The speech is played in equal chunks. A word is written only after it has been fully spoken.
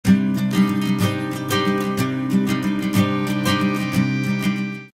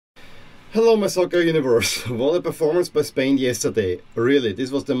Hello my soccer universe. What a performance by Spain yesterday. Really,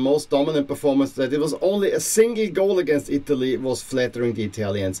 this was the most dominant performance. That it was only a single goal against Italy was flattering the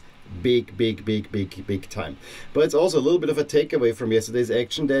Italians. Big time. But it's also a little bit of a takeaway from yesterday's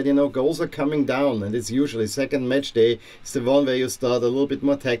action that, goals are coming down, and it's usually second match day. It's the one where you start a little bit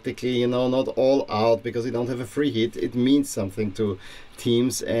more tactically, not all out because you don't have a free hit. It means something to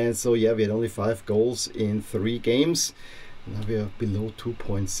teams, and so yeah, we had only 5 goals in 3 games. Now we are below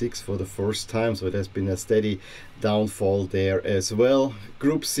 2.6 for the first time, so it has been a steady downfall there as well.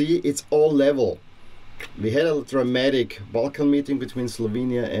 Group C, it's all level. We had a dramatic Balkan meeting between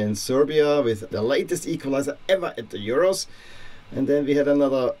Slovenia and Serbia with the latest equalizer ever at the Euros. And then we had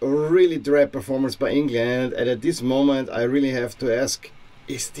another really drab performance by England. And at this moment, I really have to ask,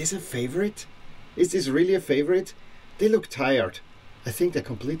 is this a favorite? Is this really a favorite? They look tired. I think they're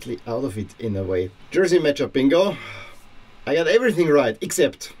completely out of it in a way. Jersey matchup bingo. I got everything right,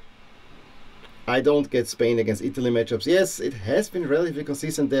 except I don't get Spain against Italy matchups. Yes, it has been relatively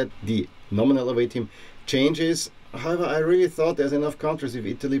consistent that the nominal away team changes. However, I really thought there's enough countries if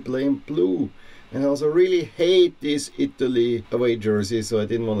Italy play in blue. And I also really hate this Italy away jersey, so I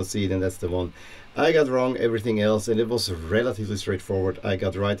didn't want to see it, and that's the one I got wrong. Everything else, and it was relatively straightforward, I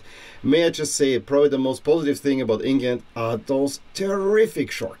got right. May I just say, probably the most positive thing about England are those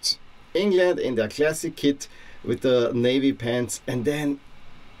terrific shorts. England in their classic kit, with the navy pants, and then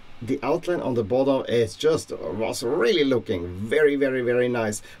the outline on the bottom was really looking very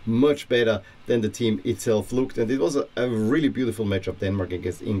nice, much better than the team itself looked. And it was a really beautiful matchup, Denmark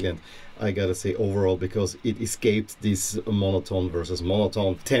against England, I gotta say, overall, because it escaped this monotone versus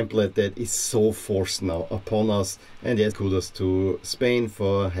monotone template that is so forced now upon us. And yes, kudos to Spain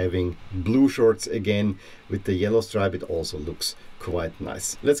for having blue shorts again with the yellow stripe. It also looks quite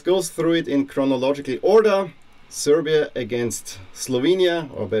nice. Let's go through it in chronological order. Serbia against Slovenia,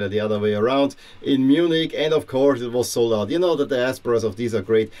 or better the other way around, in Munich, and of course it was sold out. The diasporas of these are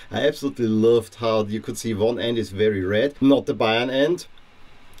great. I absolutely loved how you could see one end is very red, not the Bayern end,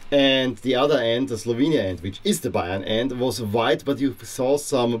 and the other end, the Slovenia end, which is the Bayern end, was white, but you saw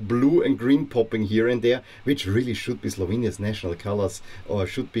some blue and green popping here and there, which really should be Slovenia's national colors, or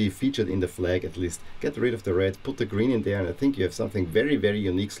should be featured in the flag at least. Get rid of the red, put the green in there, and I think you have something very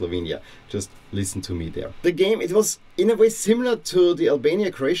unique, Slovenia. Just listen to me there. The game, it was in a way similar to the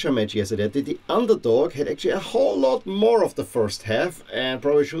Albania-Croatia match yesterday. The underdog had actually a whole lot more of the first half and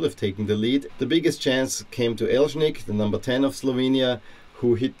probably should have taken the lead. The biggest chance came to Elžnik, the number 10 of Slovenia,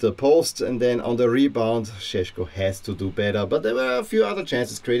 who hit the post, and then on the rebound, Šeško has to do better. But there were a few other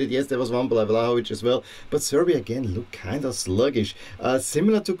chances created. Yes, there was one by Vlahovic as well. But Serbia again looked kind of sluggish.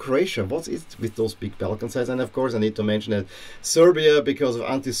 Similar to Croatia. What is it with those big Balkan sides? And of course, I need to mention that Serbia, because of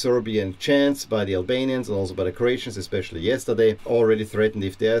anti-Serbian chants by the Albanians and also by the Croatians, especially yesterday, already threatened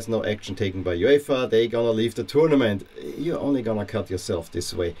if there's no action taken by UEFA, they're gonna leave the tournament. You're only gonna cut yourself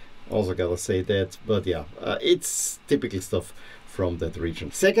this way. Also gotta say that. But yeah, it's typical stuff from that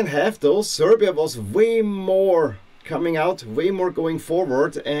region. Second half though, Serbia was way more coming out, way more going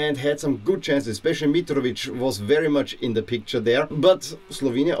forward, and had some good chances. Especially Mitrovic was very much in the picture there. But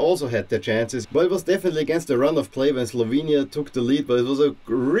Slovenia also had their chances. But it was definitely against the run of play when Slovenia took the lead. But it was a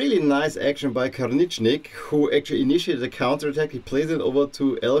really nice action by Karničnik, who actually initiated a counter-attack. He plays it over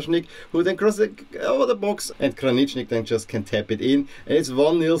to Elžnik, who then crosses it over the box, and Karničnik then just can tap it in. And it's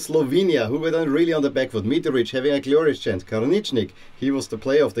 1-0 Slovenia, who were then really on the back foot. Mitrovic having a glorious chance. Karničnik, he was the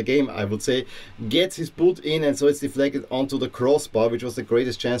player of the game, I would say, gets his boot in, and so it's deflected onto the crossbar, which was the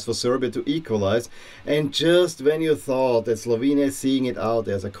greatest chance for Serbia to equalize. And just when you thought that Slovenia is seeing it out,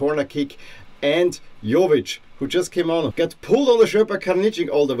 there's a corner kick, and Jovic, who just came on, got pulled on the shirt by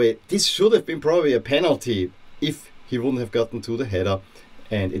Karničnik all the way. This should have been probably a penalty if he wouldn't have gotten to the header,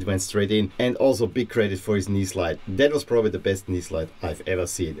 and it went straight in. And also big credit for his knee slide. That was probably the best knee slide I've ever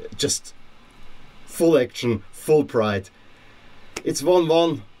seen. Just full action, full pride. It's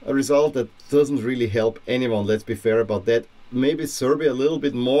 1-1, a result that doesn't really help anyone, let's be fair about that. Maybe Serbia a little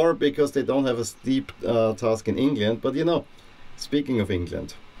bit more because they don't have a steep task in England, but speaking of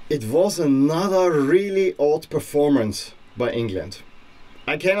England, it was another really odd performance by England.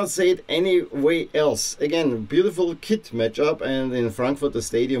 I cannot say it any way else. Again, beautiful kit matchup, and in Frankfurt the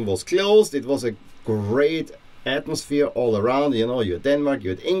stadium was closed. It was a great atmosphere all around. You had Denmark,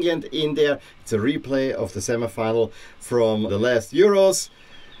 you had England in there. It's a replay of the semi-final from the last Euros.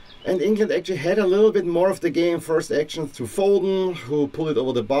 And England actually had a little bit more of the game. First action through Foden, who pulled it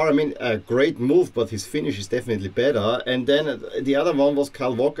over the bar. I mean, a great move, but his finish is definitely better. And then the other one was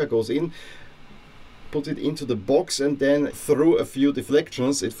Kyle Walker goes in. puts it into the box, and then through a few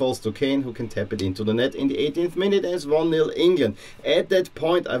deflections it falls to Kane, who can tap it into the net in the 18th minute, and it's 1-0 England. At that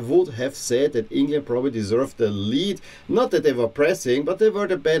point I would have said that England probably deserved the lead. Not that they were pressing, but they were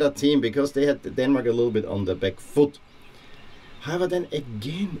the better team because they had Denmark a little bit on the back foot. However, then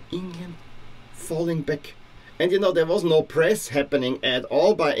again England falling back. And you know, there was no press happening at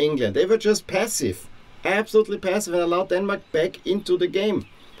all by England. They were just passive. Absolutely passive, and allowed Denmark back into the game.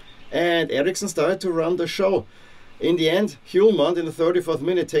 And Eriksen started to run the show. In the end, Hjulmand in the 34th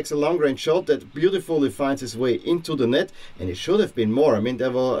minute takes a long-range shot that beautifully finds its way into the net, and it should have been more. I mean, there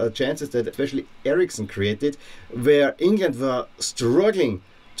were chances that especially Eriksen created where England were struggling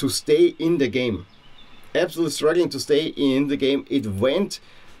to stay in the game. Absolutely struggling to stay in the game. It went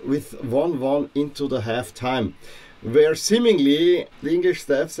with 1-1 into the half-time, where seemingly the English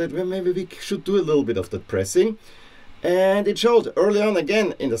staff said, well, maybe we should do a little bit of that pressing. And it showed early on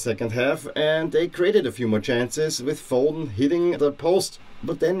again in the second half, and they created a few more chances with Foden hitting the post.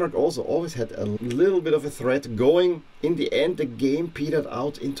 But Denmark also always had a little bit of a threat going. In the end, the game petered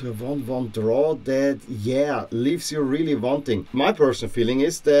out into a 1-1 draw that, yeah, leaves you really wanting. My personal feeling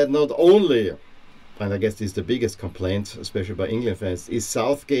is that not only, and I guess this is the biggest complaint, especially by England fans, is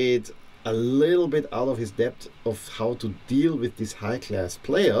Southgate a little bit out of his depth of how to deal with these high-class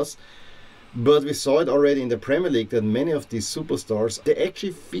players. But we saw it already in the Premier League that many of these superstars, they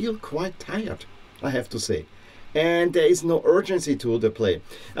actually feel quite tired, I have to say. And there is no urgency to the play.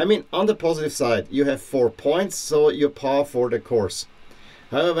 I mean, on the positive side, you have 4 points, so you're par for the course.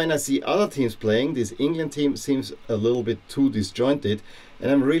 However, when I see other teams playing, this England team seems a little bit too disjointed.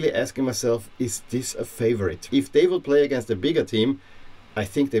 And I'm really asking myself, is this a favorite? If they would play against a bigger team, I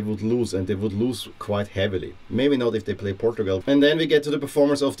think they would lose, and they would lose quite heavily. Maybe not if they play Portugal. And then we get to the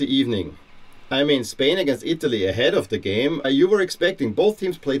performance of the evening. I mean, Spain against Italy ahead of the game. You were expecting, both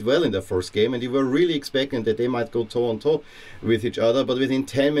teams played well in the first game, and you were really expecting that they might go toe-on-toe with each other. But within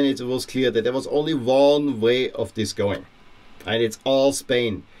 10 minutes it was clear that there was only one way of this going. And it's all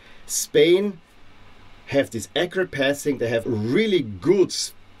Spain. Spain have this accurate passing, they have really good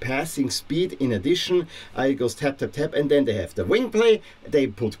passing speed in addition. It goes tap, tap, tap, and then they have the wing play. They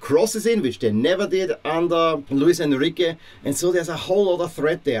put crosses in, which they never did under Luis Enrique. And so there's a whole lot of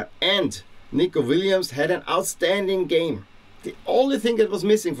threat there. And Nico Williams had an outstanding game. The only thing that was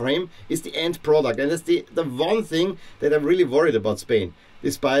missing for him is the end product. And that's the one thing that I'm really worried about Spain.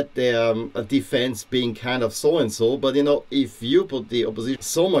 Despite their defense being kind of so-and-so. But you know, if you put the opposition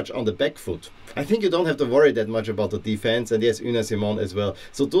so much on the back foot, I think you don't have to worry that much about the defense. And yes, Unai Simon as well.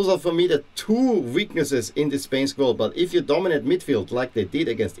 So those are for me the two weaknesses in the Spain squad. But if you dominate midfield like they did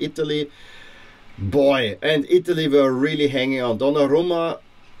against Italy, boy, and Italy were really hanging on. Donnarumma,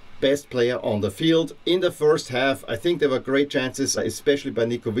 best player on the field. In the first half, I think there were great chances, especially by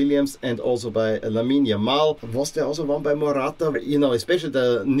Nico Williams and also by Lamine Yamal. Was there also one by Morata? You know, especially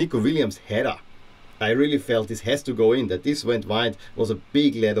the Nico Williams header. I really felt this has to go in. That this went wide was a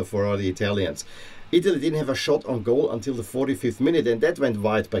big letter for the Italians. Italy didn't have a shot on goal until the 45th minute, and that went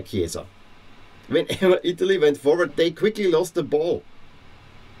wide by Chiesa. Whenever Italy went forward, they quickly lost the ball.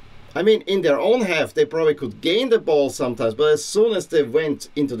 I mean, in their own half, they probably could gain the ball sometimes, but as soon as they went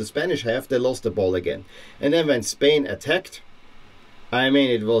into the Spanish half, they lost the ball again. And then when Spain attacked, I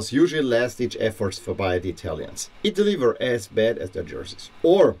mean, it was usually last-ditch efforts by the Italians. Italy were as bad as their jerseys.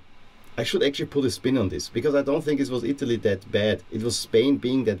 Or, I should actually put a spin on this, because I don't think it was Italy that bad. It was Spain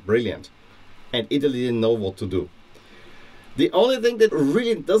being that brilliant. And Italy didn't know what to do. The only thing that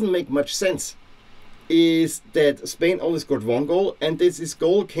really doesn't make much sense is that Spain only scored 1 goal, and this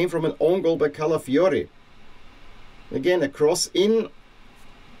goal came from an own goal by Calafiori. Again, a cross in,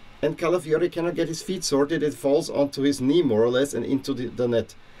 and Calafiori cannot get his feet sorted. It falls onto his knee more or less and into the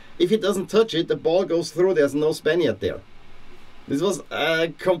net. If he doesn't touch it, the ball goes through. There's no Spaniard there. This was a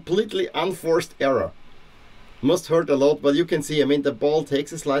completely unforced error. Must hurt a lot, but you can see, I mean, the ball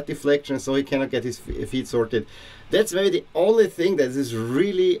takes a slight deflection, so he cannot get his feet sorted. That's maybe the only thing that is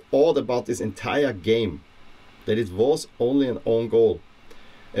really odd about this entire game, that it was only an own goal.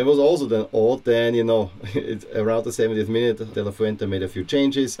 It was also then odd, then, you know, it's around the 70th minute, De La Fuente made a few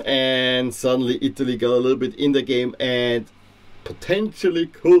changes, and suddenly Italy got a little bit in the game and potentially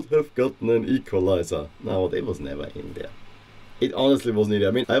could have gotten an equalizer. No, they was never in there. It honestly wasn't either.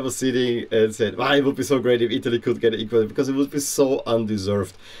 I mean, I was sitting and said, wow, it would be so great if Italy could get an equalizer, because it would be so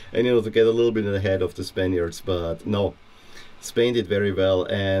undeserved. And, you know, to get a little bit ahead of the Spaniards. But no, Spain did very well.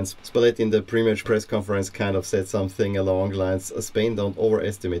 And Spalletti in the pre-match press conference kind of said something along the lines, Spain, don't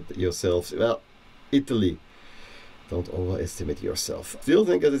overestimate yourselves. Well, Italy, don't overestimate yourself. Still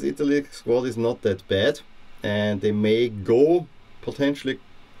think that this Italy squad is not that bad. And they may go potentially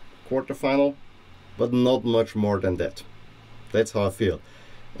quarterfinal. but not much more than that. That's how I feel.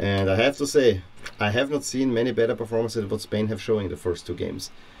 And I have to say, I have not seen many better performances than what Spain have shown in the first 2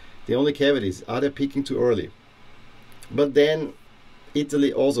 games. The only caveat is, are they peaking too early? But then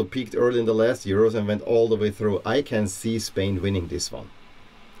Italy also peaked early in the last Euros and went all the way through. I can see Spain winning this one.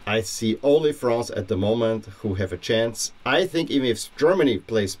 I see only France at the moment who have a chance. I think even if Germany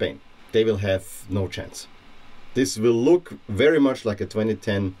plays Spain, they will have no chance. This will look very much like a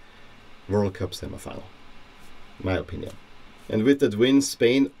 2010 World Cup semi-final, my opinion. And with that win,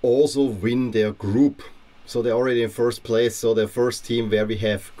 Spain also win their group. So they're already in first place, so their first team where we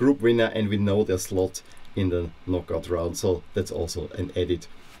have group winner and we know their slot in the knockout round. So that's also an added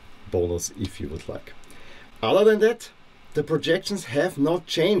bonus if you would like. Other than that, the projections have not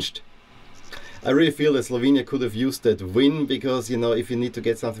changed. I really feel that Slovenia could have used that win because, you know, if you need to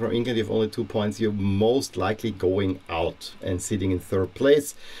get something from England, you have only 2 points, you're most likely going out and sitting in 3rd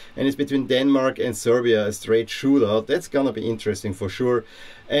place. And it's between Denmark and Serbia, a straight shootout. That's gonna be interesting for sure.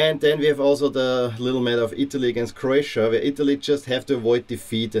 And then we have also the little matter of Italy against Croatia, where Italy just have to avoid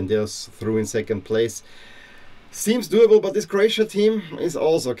defeat and they're through in 2nd place. Seems doable, but this Croatia team is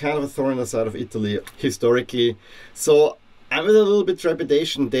also kind of a thorn in the side of Italy historically. So I'm with a little bit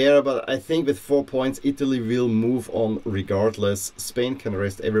trepidation there, but I think with 4 points, Italy will move on regardless. Spain can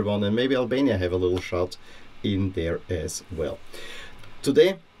rest everyone, and maybe Albania have a little shot in there as well.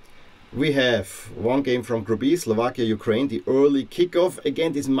 Today, we have one game from Group E, Slovakia, Ukraine, the early kickoff.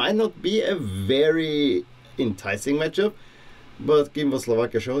 Again, this might not be a very enticing matchup, but given what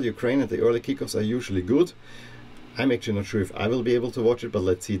Slovakia showed, Ukraine and the early kickoffs are usually good. I'm actually not sure if I will be able to watch it, but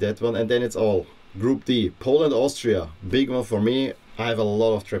let's see that one. And then it's all Group D, Poland, Austria, big one for me. I have a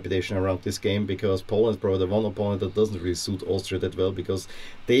lot of trepidation around this game because Poland is probably the one opponent that doesn't really suit Austria that well because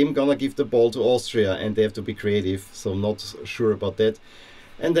they're gonna give the ball to Austria and they have to be creative, so not sure about that.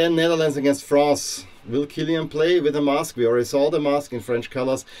 And then Netherlands against France. Will Kylian play with a mask? We already saw the mask in French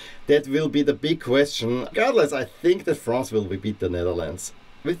colors. That will be the big question. Regardless, I think that France will beat the Netherlands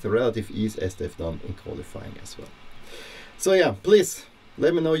with relative ease as they've done in qualifying as well. So yeah, please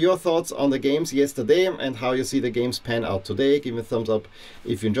let me know your thoughts on the games yesterday and how you see the games pan out today. Give me a thumbs up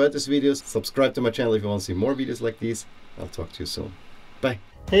if you enjoyed this video. Subscribe to my channel if you want to see more videos like these. I'll talk to you soon. Bye.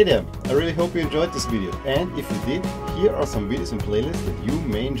 Hey there, I really hope you enjoyed this video, and if you did, here are some videos and playlists that you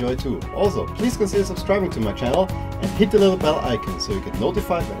may enjoy too. Also, please consider subscribing to my channel and hit the little bell icon so you get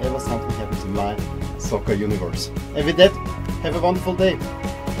notified whenever something happens in my soccer universe. And with that, have a wonderful day.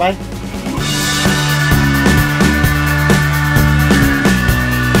 Bye!